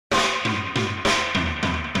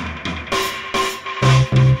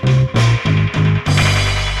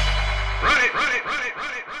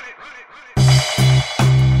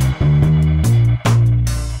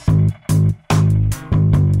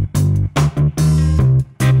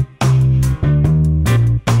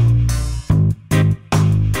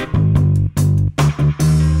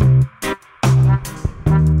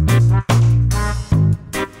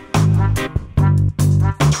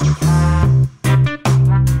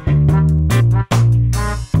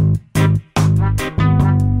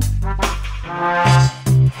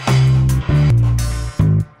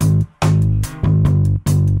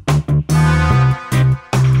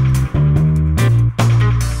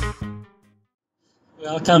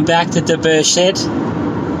Welcome back to the Burr Shed.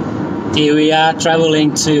 Here we are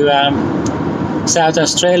traveling to South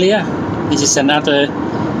Australia. This is another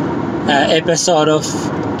episode of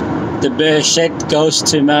the Burr Shed goes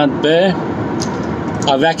to Mount Burr.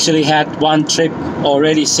 I've actually had one trip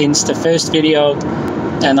already since the first video,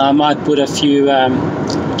 and I might put a few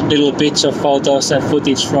little bits of photos and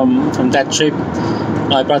footage from that trip.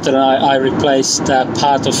 My brother and I replaced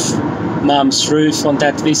part of Mum's roof on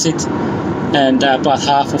that visit, and about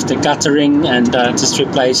half of the guttering, and just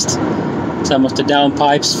replaced some of the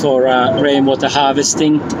downpipes for rainwater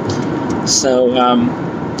harvesting. So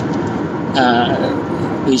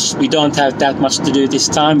we don't have that much to do this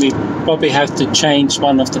time. We probably have to change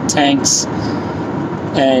one of the tanks,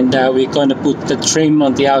 and we're going to put the trim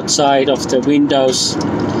on the outside of the windows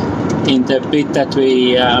in the bit that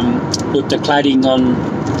we put the cladding on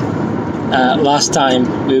last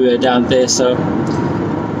time we were down there. So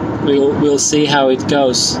we'll see how it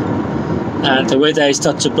goes. The weather is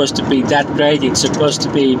not supposed to be that great. It's supposed to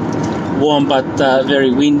be warm but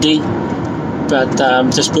very windy, but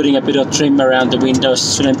just putting a bit of trim around the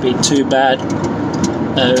windows shouldn't be too bad.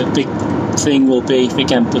 Big thing will be if we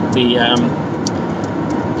can put the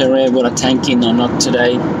rainwater tank in or not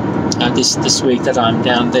today, this week that I'm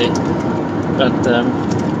down there, but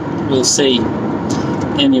we'll see.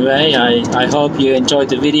 Anyway, I hope you enjoyed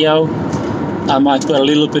the video. I might put a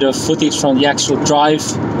little bit of footage from the actual drive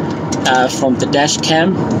from the dash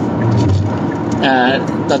cam.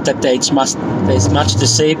 Not that there's much to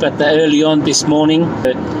see, but early on this morning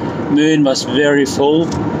the moon was very full,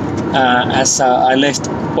 as I left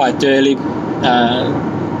quite early,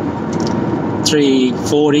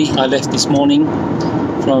 3:40 I left this morning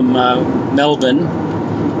from Melbourne,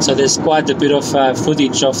 so there's quite a bit of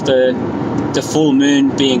footage of the full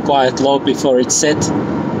moon being quite low before it set,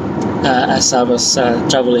 as I was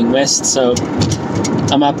traveling west. So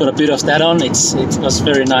I might put a bit of that on. It was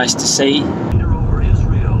very nice to see. Over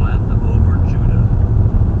Israel and over Judah.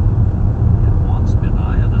 And once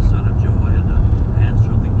Benaiah the son of Jehoiada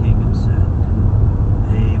answered the king and said,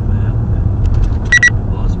 Amen.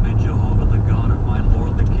 Thus may Jehovah the God of my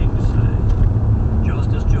lord the king say, just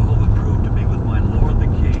as Jehovah proved to me with my lord the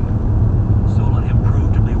king, so let him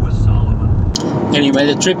prove to me with Solomon. Anyway,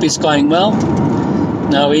 the trip is going well.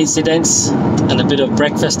 No incidents, and a bit of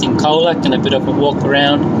breakfast in Colac and a bit of a walk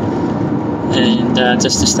around, and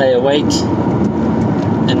just to stay awake.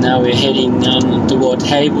 And now we're heading on toward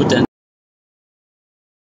Haywood. And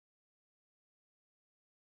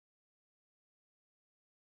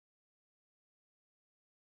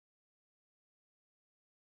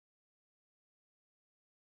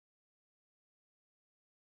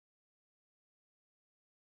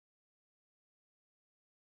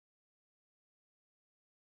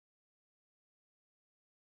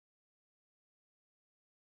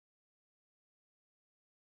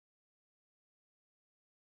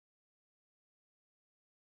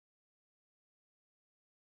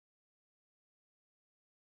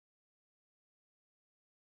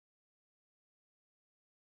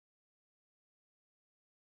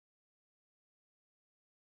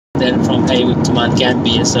then from Haywood to Mount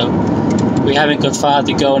Gambier, so we haven't got far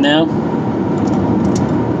to go now.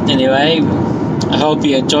 Anyway, I hope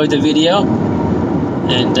you enjoyed the video,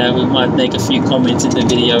 and we might make a few comments in the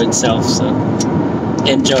video itself, so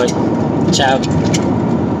enjoy. Ciao.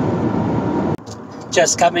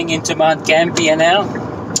 Just coming into Mount Gambier now.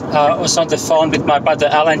 I was on the phone with my brother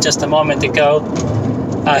Alan just a moment ago.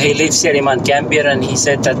 He lives here in Mount Gambier, and he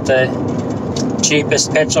said that the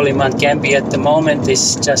cheapest petrol in Mount Gambier at the moment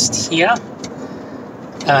is just here,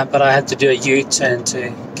 but I had to do a U-turn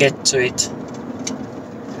to get to it.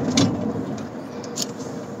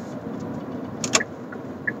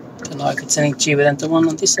 Don't know if it's any cheaper than the one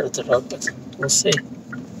on this side of the road, but we'll see.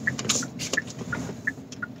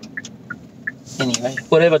 Anyway,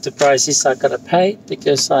 whatever the price is, I gotta pay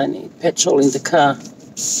because I need petrol in the car.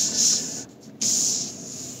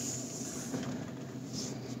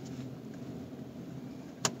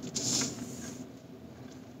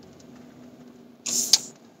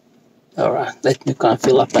 Alright, let me go and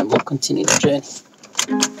fill up and we'll continue the journey.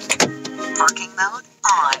 Parking mode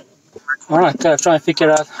on. Alright, gotta try and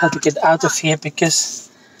figure out how to get out of here, because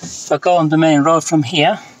if I go on the main road from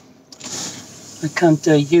here, I can't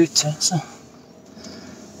do a U-turn. So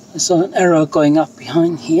I saw an arrow going up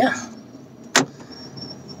behind here.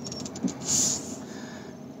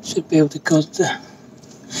 Should be able to go to the...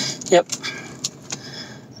 Yep.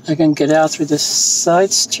 I can get out through the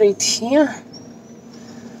side street here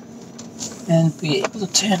and be able to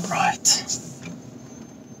turn right.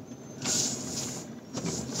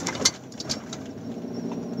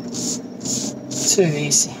 too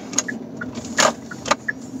easy.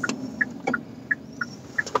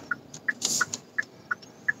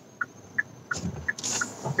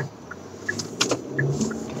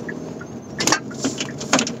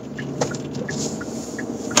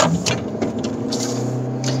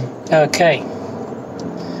 Okay,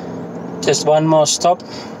 just one more stop.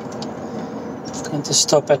 Going to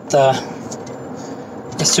stop at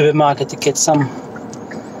the supermarket to get some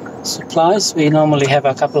supplies. We normally have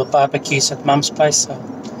a couple of barbecues at Mum's place, so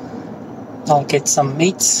I'll get some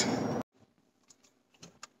meats.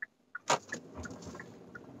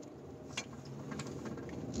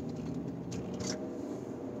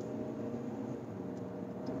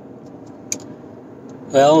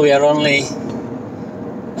 Well, we are only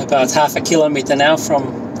about half a kilometer now from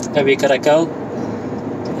where we gotta go.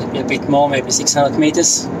 Maybe a bit more, maybe 600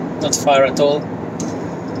 meters. Not far at all.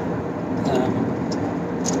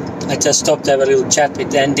 I just stopped to have a little chat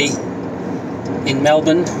with Andy in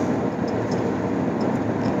Melbourne.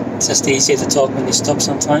 It's just easier to talk when you stop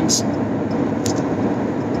sometimes.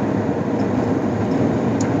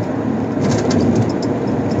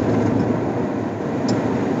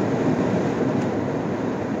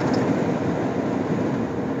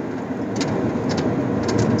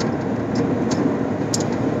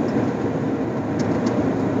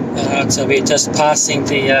 So we're just passing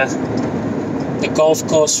the golf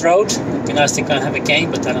course road. It'd be nice to go and have a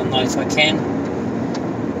game, but I don't know if I can.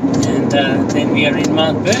 And then we are in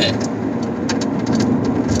Mount Burr.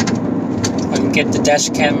 I can get the dash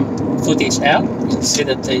cam footage out. You'll see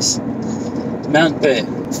that there's Mount Burr,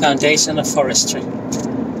 Foundation of Forestry.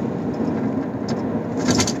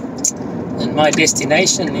 And my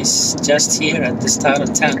destination is just here at the start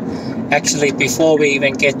of town. Actually, before we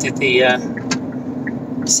even get to the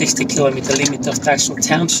 60-kilometer limit of the actual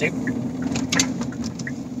township,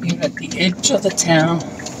 we're at the edge of the town,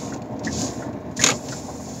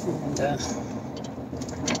 and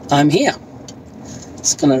I'm here.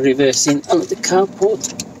 It's gonna reverse in under the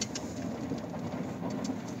carport.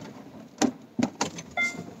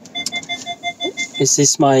 This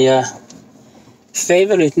is my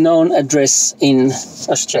favorite known address in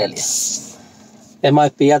Australia. There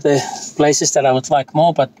might be other places that I would like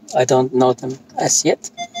more, but I don't know them as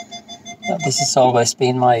yet. This has always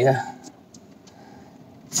been my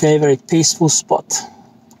favorite peaceful spot.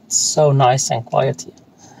 It's so nice and quiet here.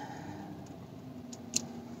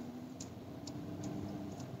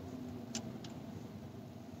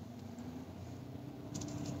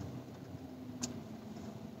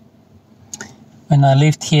 When I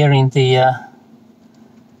lived here in the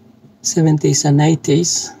 70s and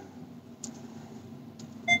 80s,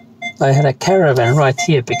 I had a caravan right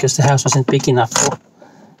here because the house wasn't big enough for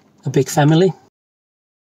a big family.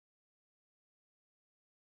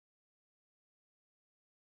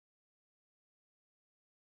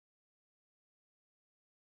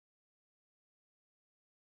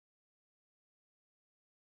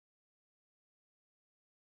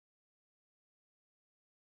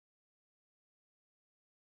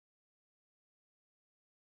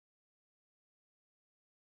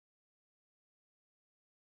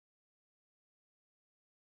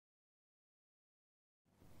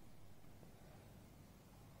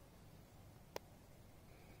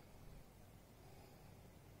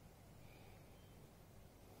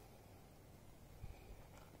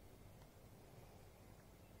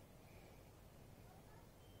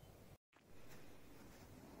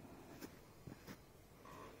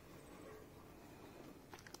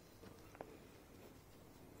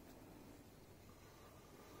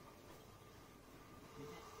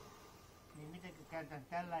 Käytän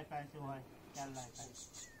tällä päin se vai tällä päin?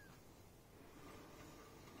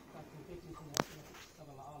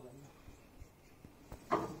 Tavallaan alle.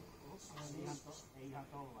 Ei ihan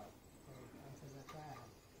tolla. Se päähän.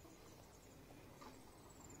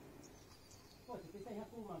 Voisi pistää ihan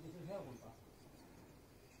kulmaankin, se olisi helpompaa.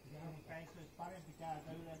 Mutta eikö se olisi parempi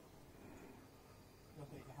täältä yle, jos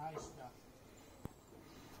ei se haistaa?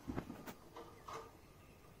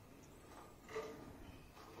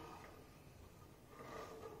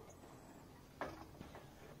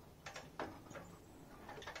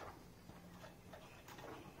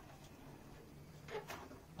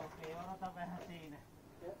 Odota vähän siinä.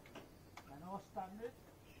 Mä nostan nyt.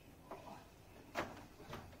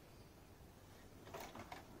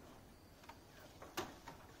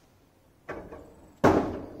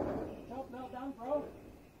 Don't melt down, bro.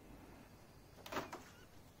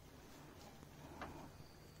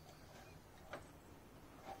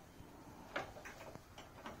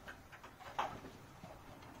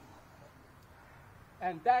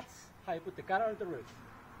 And that's how you put the gutter on the roof.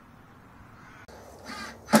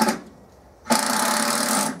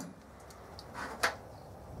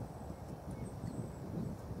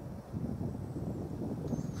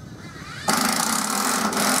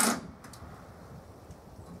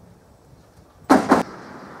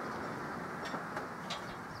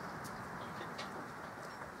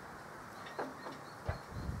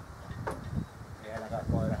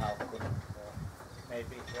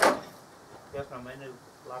 jos mä menen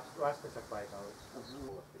lastensa paikalle.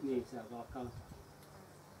 Niin, se alkaa kanssa.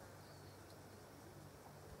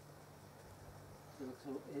 Onko se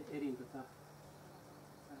ollut Edin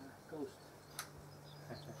Ghost?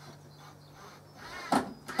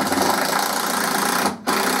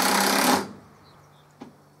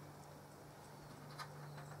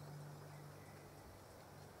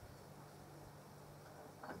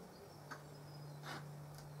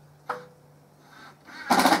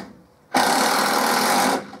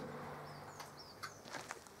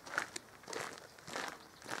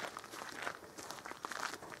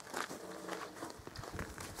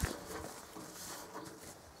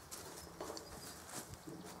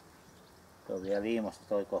 Se on vielä viimeistä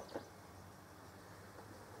toi kohta.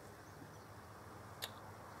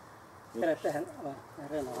 Älä tähän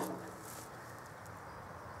reunaan.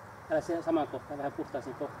 Älä siihen samaan kohtaan, vähän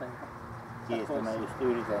puhtaaseen kohtaan. Siitä mä just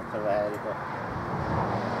yritän, että se on vähän eri kohta.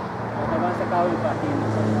 Ota vaan sitä kauempaa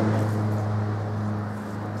kiinni.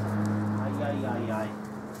 Ai.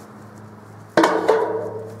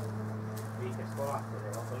 Mikäs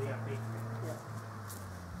kolahtelee? Onko liian pitkä? Joo.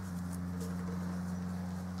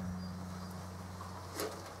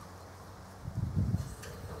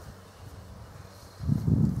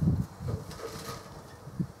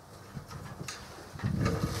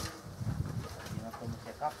 Siinä on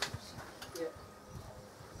tommosia kappuksia. Joo.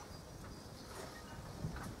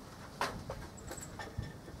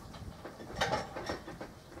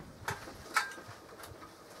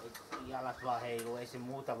 Jalat vaan heiluu, ei se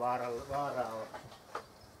muuta vaaraa ole.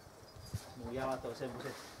 Mun jalat on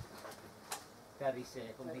semmoset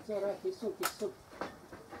kärisee kun mikä. Suoraan kissun.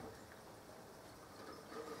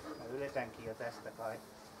 Mä yletänkin jo tästä kai.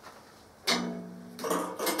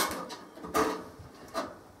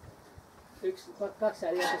 Kaksi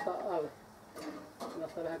ääniä tuosta alle.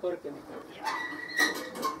 Nostaa vähän korkeammin.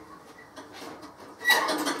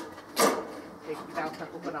 Eikö pitää ottaa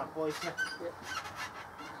kokonaan pois ne? Joo.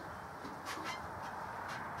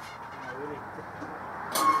 Mä yritin.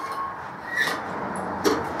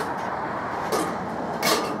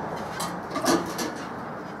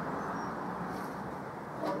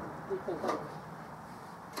 Nyt on takka.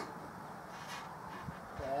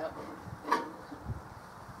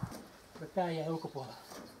 Tää jäi ulkopuolella.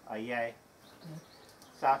 Ai jäi.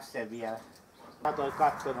 Saaks sen vielä? Mä toi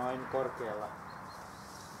katto noin korkealla.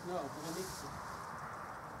 Joo, se on miksi.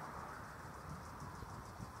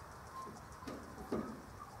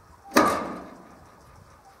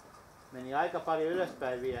 Meni aika paljon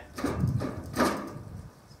ylöspäin vielä.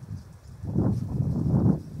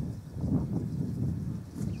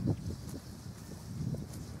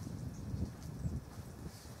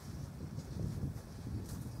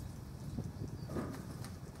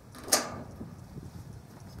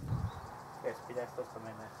 Pitäis tosta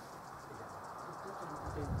mennä.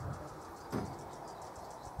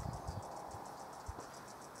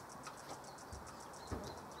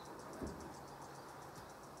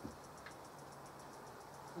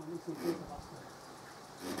 Miksi on puuta vastaan?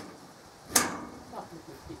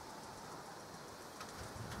 Tahti.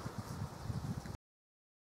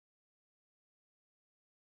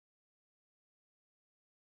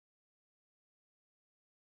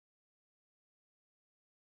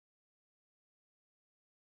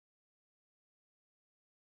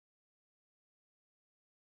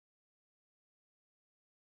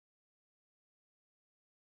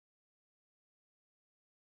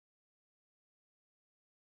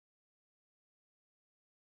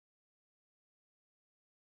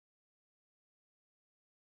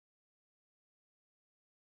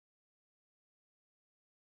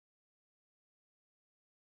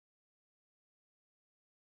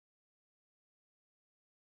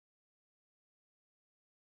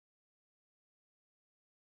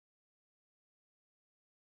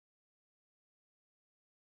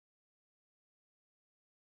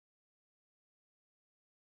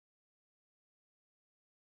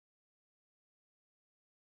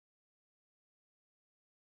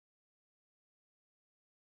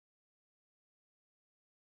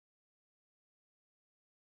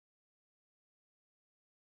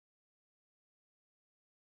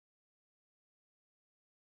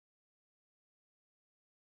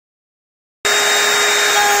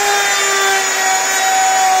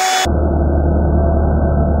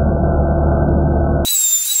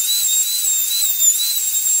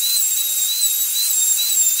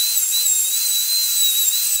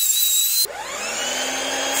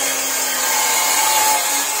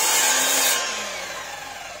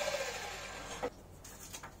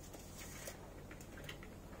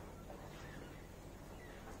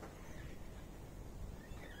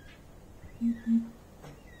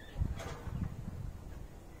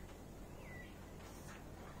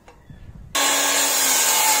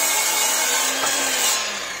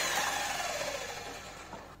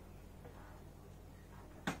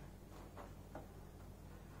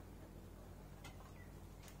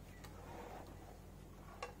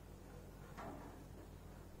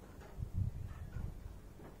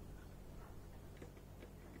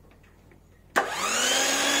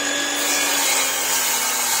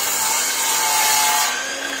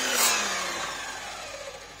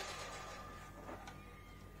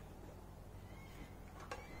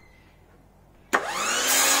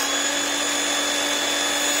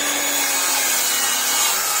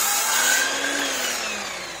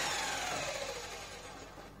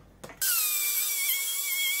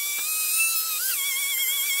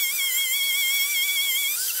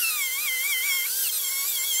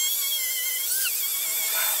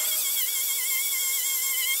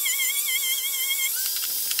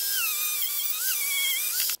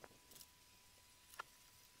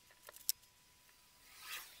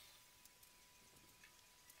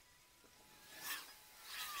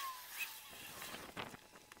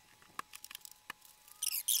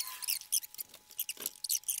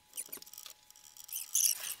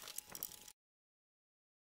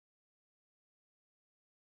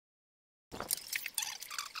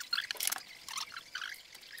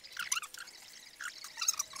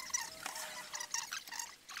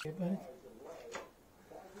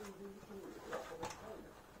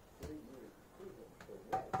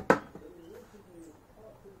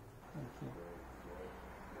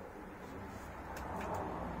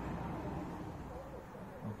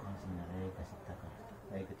 Onkohan siinä reikä sit takana?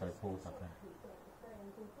 Eikö toi puu takana?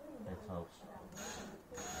 Let's hope so.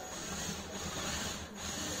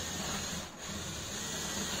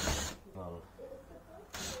 Tuolla.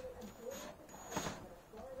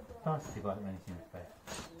 Tassi vaan meni sinne päin.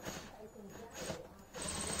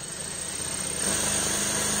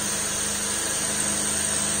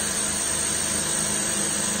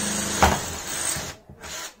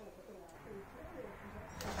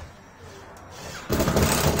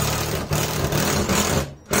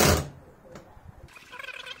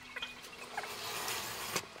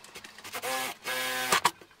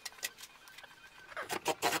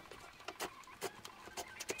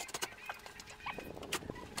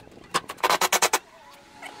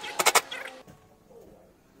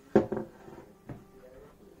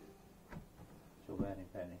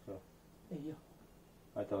 Väärinpäin, eikö se ole? Ei oo.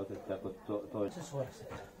 Vai otetaanko toi? Se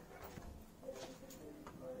suorastetaan.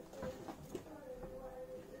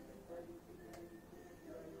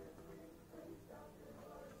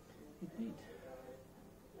 Indeed.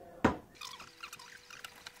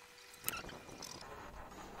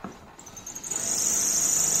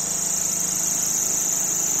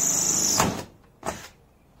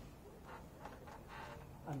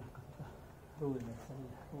 Anna katsotaan ruumeessa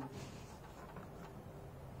vielä.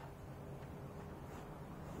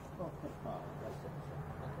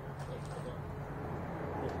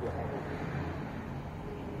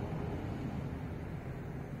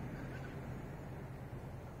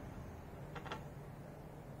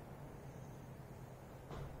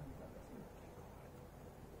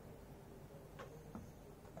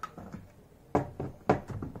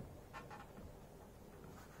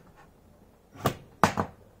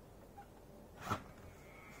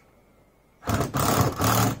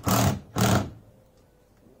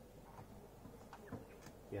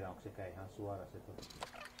 Tiedä onko sekä ihan suora se tuo.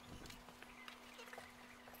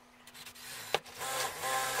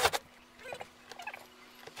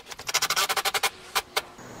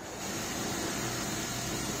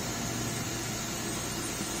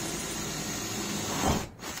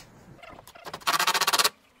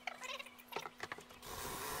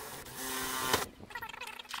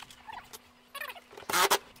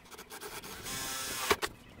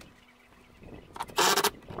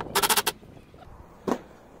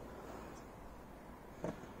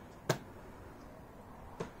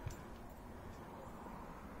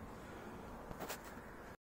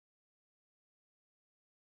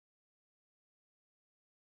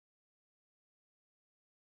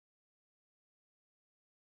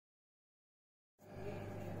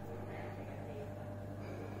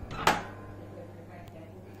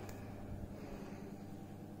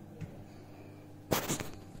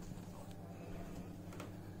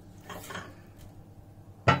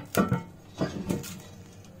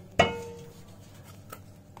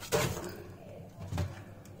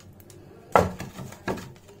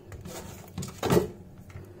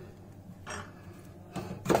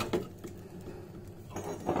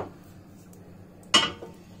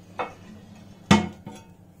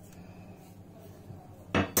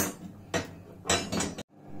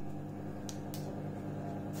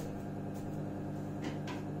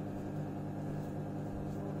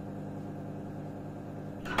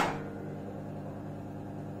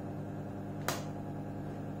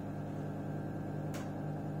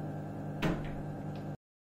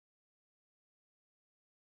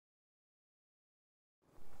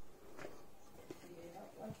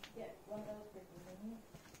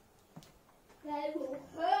 They will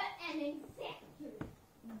hurt and infect you.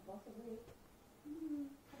 Possibly.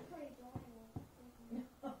 I'm pretty dry.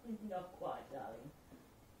 Not quite, darling.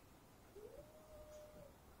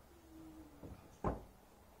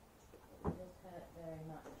 It does hurt very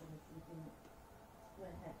much, and if you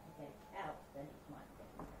don't have to get it out, then it might get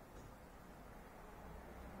it.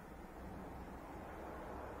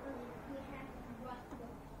 You have to rush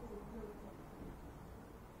next to the roof.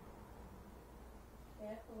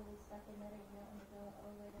 Careful with stuff in there, you don't want to go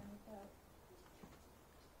all the way down the top.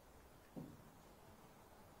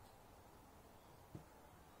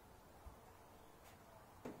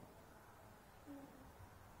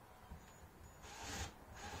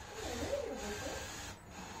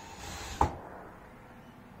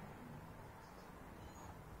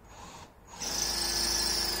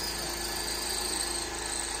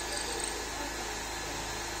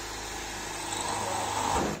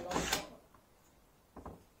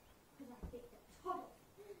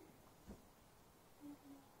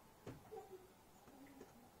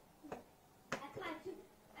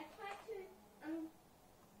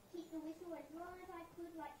 long as I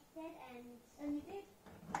could, like you said, and And you did.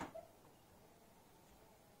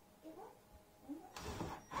 it was.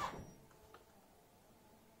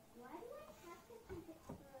 Why do I have to keep it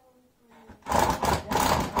for a long time?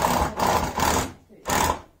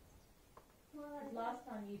 Because last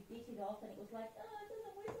time you bit it off and it was like, oh, it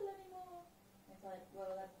doesn't whistle anymore. It's like,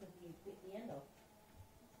 well, that's because you bit the end off.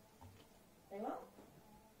 They won't?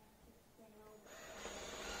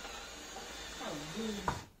 How rude.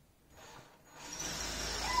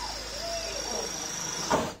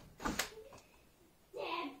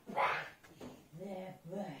 They're back. They're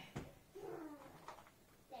back.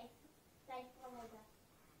 They followed us.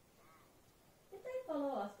 Did they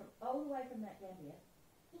follow us from all the way from that Gambia?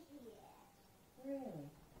 Yeah. Really?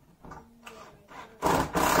 Yeah.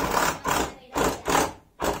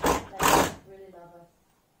 They really love us.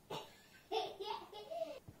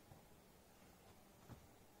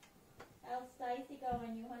 How's Stacey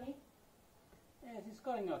going, you honey? Yes, it's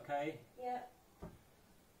going okay. Yeah,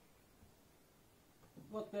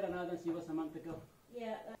 A lot better now than she was a month ago.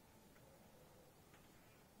 yeah.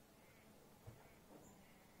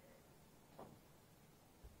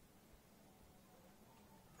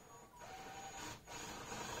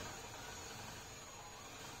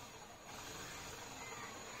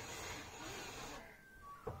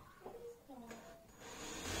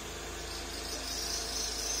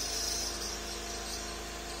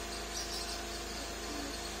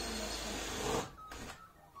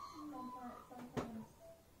 Sometimes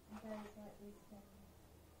on days like this,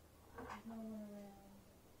 there's no one around.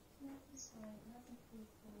 It's nice and quiet, nice and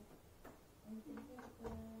peaceful. And you can hear the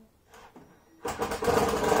birds.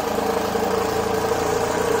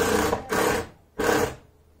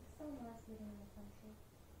 It's so nice living in the country.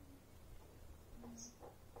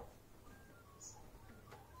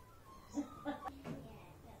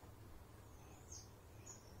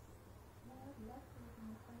 No, I'd love to live in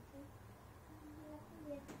the country.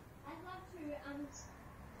 I'd love to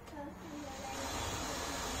personally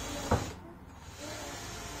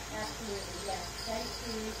Absolutely, yes. Thank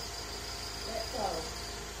you. Let's go.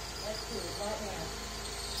 Let's do it right now.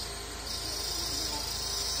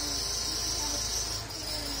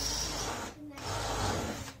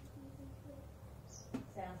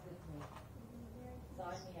 Sounds good to me.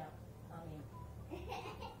 Sign me up. I'm in.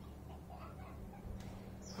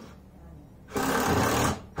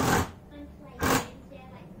 and play games.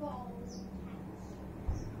 They're like balls and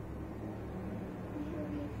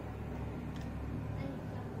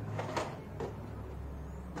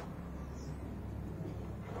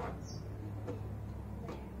cats.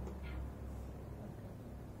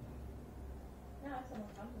 Now if someone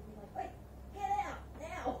comes and be like, wait, get out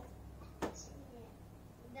now.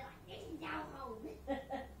 They're like, this is our home.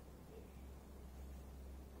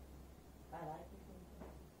 I like it.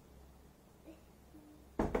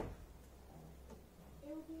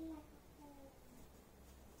 It'll be like a home.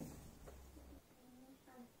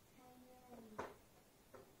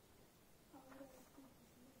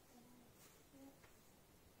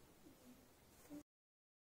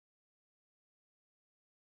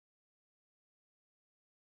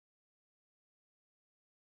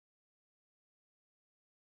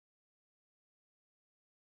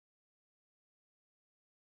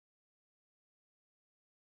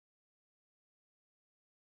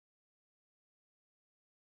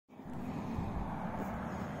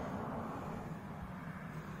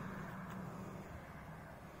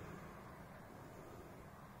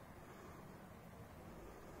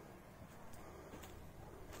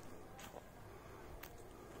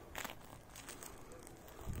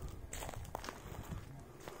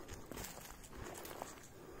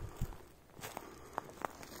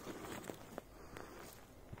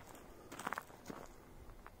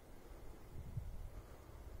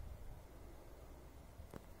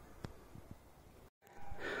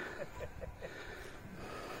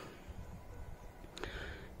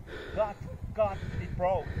 God, it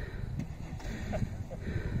broke.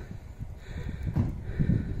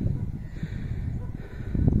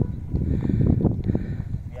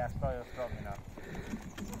 Yeah, still strong enough.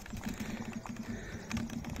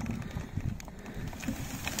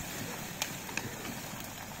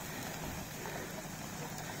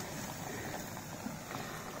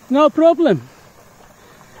 No problem.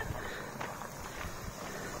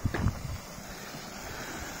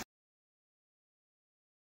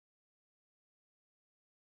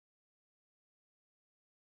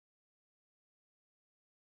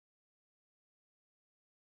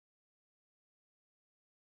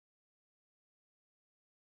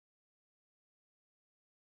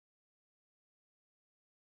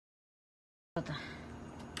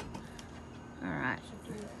 Alright.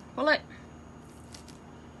 Pull it.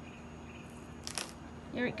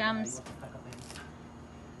 Here it comes.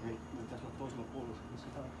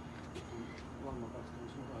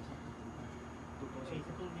 Ei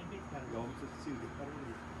se tuli niin pitkälle. Joo, mutta se silti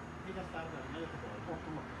tarvii. Mitäs tarkoittaa?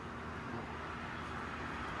 Melkein.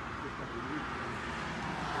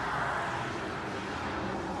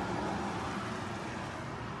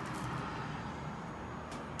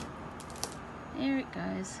 Here it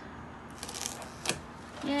goes.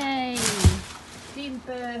 Yay!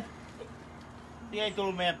 Timber. Ei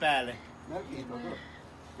tullut meidän päälle.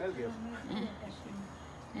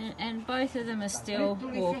 And both of them are still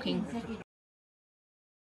walking.